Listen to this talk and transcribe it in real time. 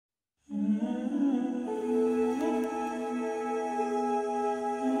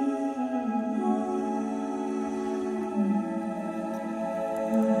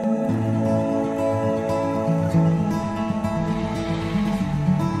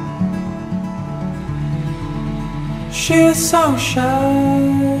She is so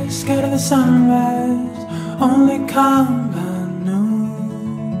shy, scared of the sunrise, only come by noon.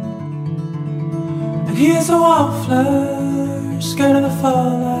 And he is a wallflower, scared of the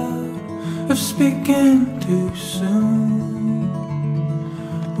fallout, of speaking too soon.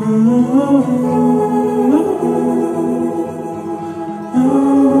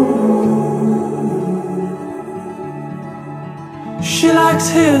 She likes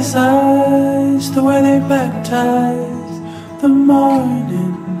his eyes, the way they baptize the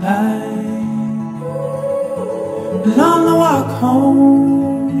morning light. And on the walk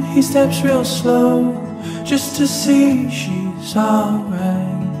home, he steps real slow, just to see she's alright.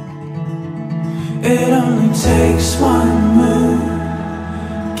 It only takes one move.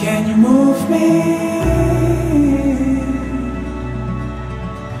 Can you move me?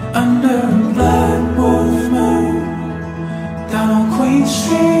 Under a black wolf moon, down on Queen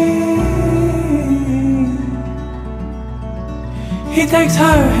Street. He takes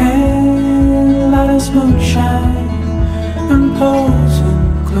her hand, light as moonshine, and pulls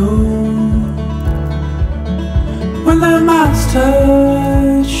in glue. When their mouths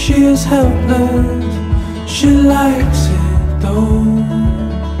touch, she is helpless. She likes it though.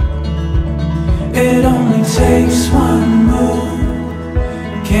 It only takes one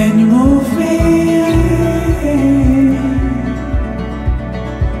move. Can you move me?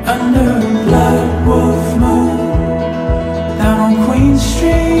 Under a black wolf moon, down on Queen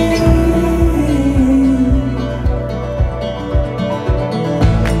Street.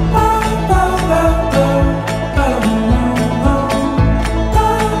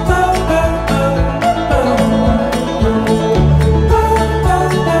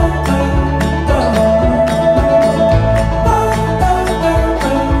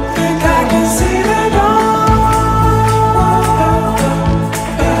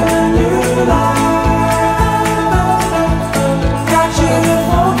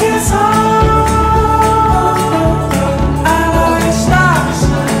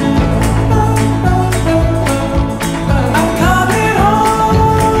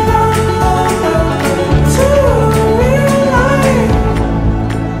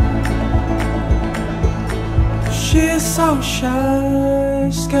 So shy,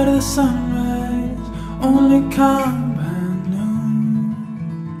 scared of the sunrise, only come by noon.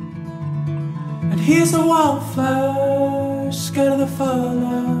 And he's a wallflower, scared of the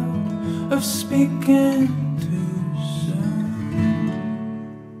fallout, of speaking